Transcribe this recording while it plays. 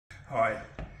Hi,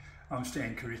 I'm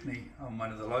Stan Korytnyj. I'm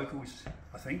one of the locals,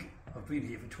 I think. I've been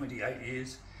here for 28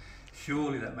 years.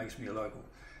 Surely that makes me a local.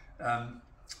 I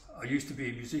used to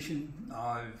be a musician.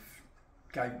 I've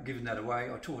given that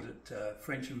away. I taught at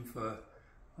Frensham for,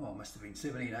 must have been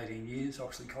 17, 18 years,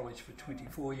 Oxley College for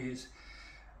 24 years,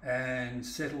 and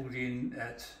settled in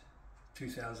at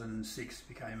 2006,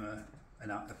 became a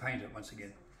painter once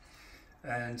again.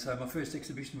 And so my first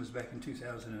exhibition was back in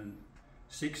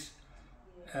 2006.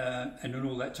 And in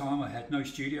all that time I had no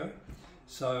studio,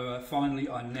 so finally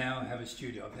I now have a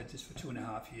studio. I've had this for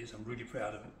 2.5 years. I'm really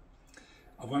proud of it.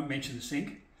 I won't mention the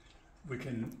sink. We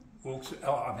can walk through,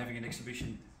 I'm having an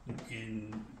exhibition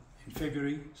in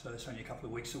February, so it's only a couple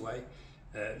of weeks away.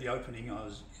 The opening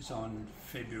is on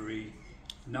February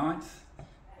 9th,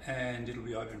 and it'll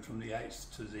be open from the 8th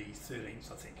to the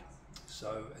 13th, I think.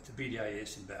 So at the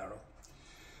BDAS in Bowral.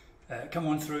 Come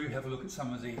on through, have a look at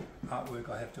some of the artwork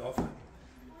I have to offer.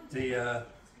 The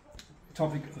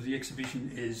topic of the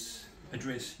exhibition is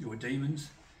address your demons.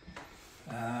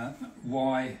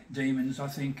 Why demons? I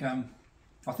think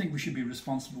we should be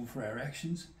responsible for our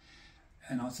actions,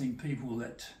 and I think people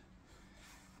that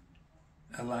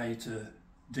allay to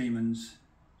demons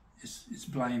is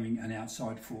blaming an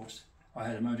outside force. I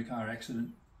had a motor car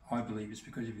accident. I believe it's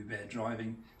because of your bad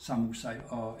driving. Some will say,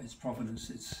 oh, it's providence,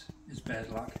 it's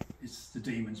bad luck, it's the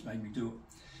demons made me do it.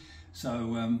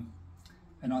 So.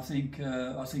 And I think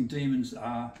demons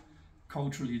are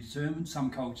culturally determined.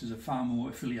 Some cultures are far more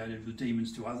affiliated with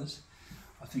demons to others.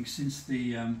 I think since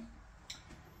the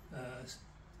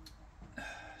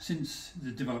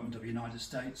development of the United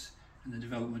States and the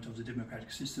development of the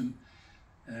democratic system,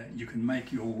 you can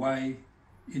make your way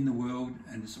in the world,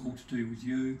 and it's all to do with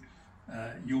you.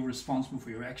 You're responsible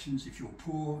for your actions. If you're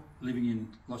poor, living in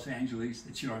Los Angeles,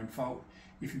 it's your own fault.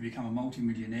 If you become a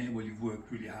multi-millionaire, well, you've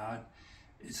worked really hard.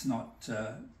 It's not,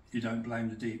 you don't blame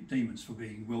the demons for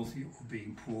being wealthy or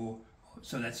being poor.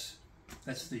 So that's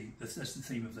the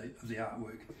theme of the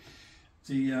artwork.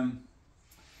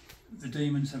 The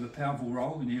demons have a powerful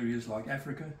role in areas like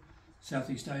Africa,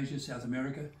 Southeast Asia, South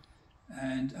America,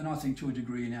 and I think to a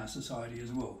degree in our society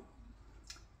as well.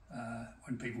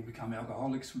 When people become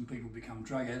alcoholics, when people become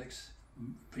drug addicts,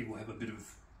 when people have a bit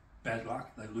of bad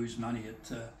luck, they lose money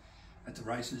at the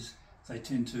races, they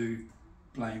tend to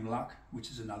blame luck, which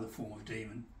is another form of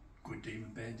demon, good demon,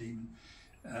 bad demon.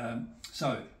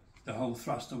 So the whole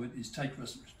thrust of it is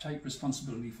take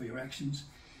responsibility for your actions.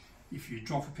 If you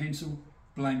drop a pencil,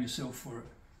 blame yourself for it.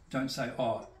 Don't say,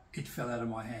 oh, it fell out of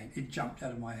my hand, it jumped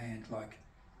out of my hand, like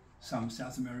some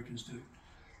South Americans do.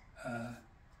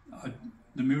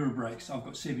 The mirror breaks, I've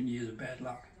got 7 years of bad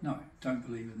luck. No, don't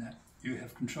believe in that. You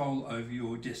have control over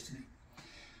your destiny.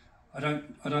 I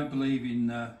don't believe in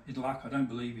luck. I don't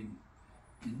believe in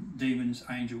demons,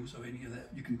 angels, or any of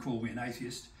that. You can call me an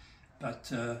atheist,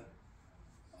 but I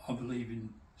believe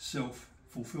in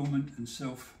self-fulfillment and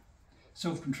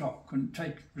self-control.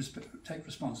 Take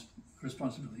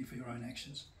responsibility for your own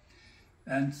actions.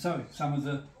 And so some of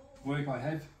the work I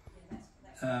have,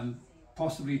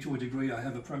 possibly to a degree, I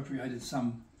have appropriated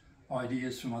some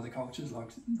ideas from other cultures,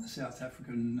 like the South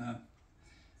African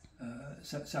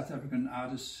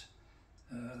artists,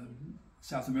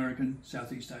 South American,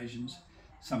 Southeast Asians.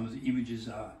 Some of the images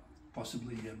are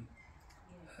possibly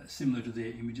similar to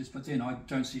their images, but then I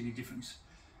don't see any difference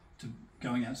to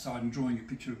going outside and drawing a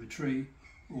picture of a tree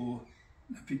or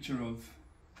a picture of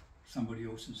somebody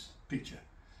else's picture.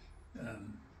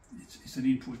 It's an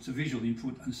input, it's a visual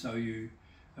input, and so you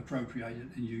appropriate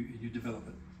it and you develop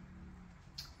it.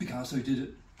 Picasso did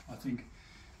it, I think.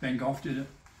 Van Gogh did it.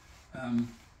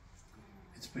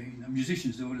 It's been,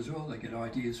 musicians do it as well. They get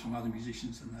ideas from other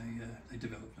musicians and they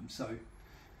develop them. So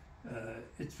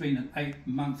it's been an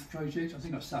 8-month project. I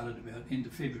think I started about end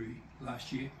of February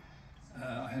last year.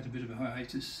 I had a bit of a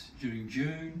hiatus during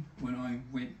June when I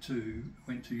went to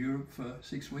Europe for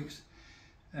 6 weeks,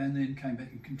 and then came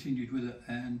back and continued with it,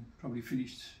 and probably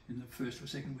finished in the first or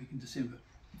second week in December.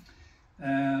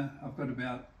 I've got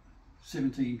about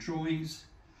 17 drawings,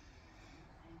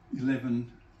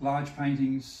 11 large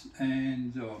paintings,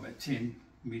 and about 10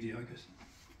 mediocre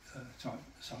type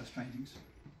size paintings.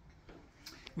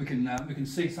 We can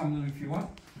see some of them if you want.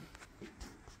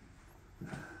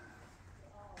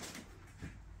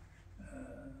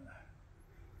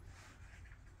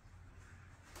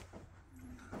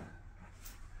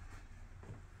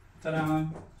 Ta-da!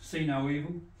 See no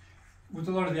evil. With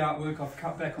a lot of the artwork, I've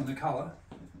cut back on the colour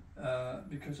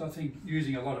because I think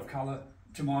using a lot of colour,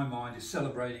 to my mind, is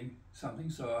celebrating something.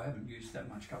 So I haven't used that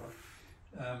much colour.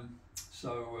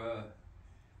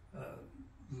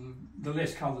 the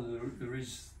less colour there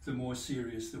is, the more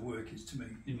serious the work is to me,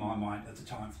 in my mind, at the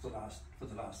time for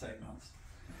the last 8 months.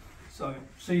 So,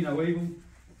 see no evil.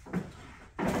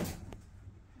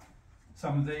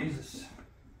 Some of these is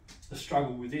the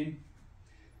struggle within,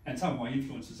 and some of my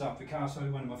influences are Picasso.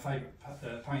 One of my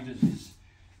favourite painters is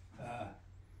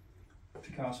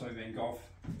Picasso, Van Gogh.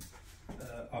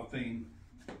 I've been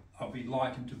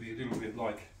likened to be a little bit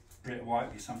like Brett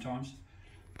Whiteley sometimes,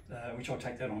 which I'll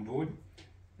take that on board.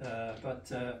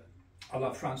 But I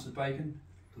love Francis Bacon.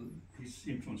 He's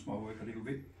influenced my work a little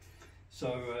bit.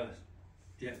 So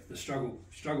yeah, the struggle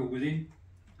within.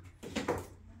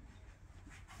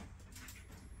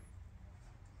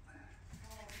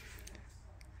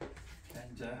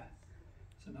 And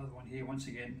there's another one here. Once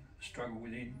again, struggle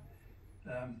within.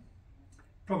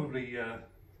 Probably,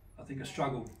 I think a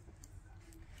struggle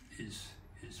is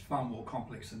far more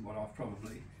complex than what I've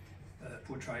probably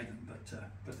portrayed them.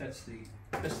 But that's the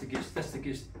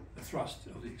thrust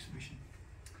of the exhibition.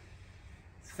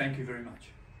 Thank you very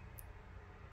much.